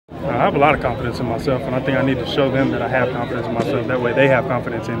I have a lot of confidence in myself, and I think I need to show them that I have confidence in myself. That way they have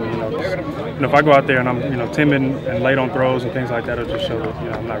confidence in me. If I go out there and I'm timid and late on throws and things like that, it'll just show that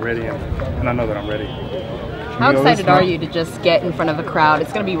I'm not ready, and I know that I'm ready. How excited are you to just get in front of a crowd?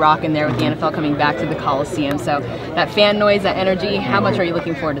 It's going to be rocking there with the NFL coming back to the Coliseum. So that fan noise, that energy, how much are you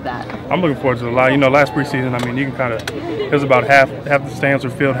looking forward to that? I'm looking forward to a lot. Last preseason, you can kind of, it was about half the stands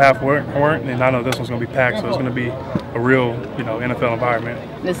were filled, half weren't, and I know this one's going to be packed, so it's going to be a real, NFL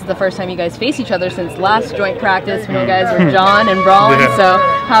environment. This is the first time you guys face each other since last joint practice when you guys were John and brawling. Yeah. So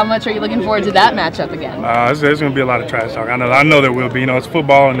how much are you looking forward to that matchup again? There's going to be a lot of trash talk. I know there will be. It's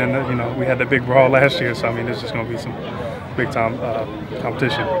football, and then we had that big brawl last year, so it's just going to be some big-time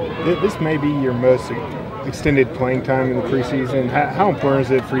competition. This may be your most extended playing time in the preseason. How important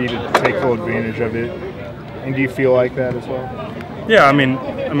is it for you to take full advantage of it? And do you feel like that as well? Yeah,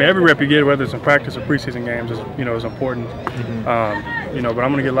 every rep you get, whether it's in practice or preseason games, is important. Mm-hmm. But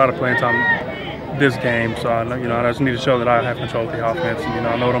I'm going to get a lot of playing time this game, so I just need to show that I have control of the offense. And,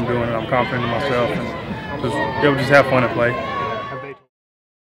 I know what I'm doing, and I'm confident in myself, and just have fun and play.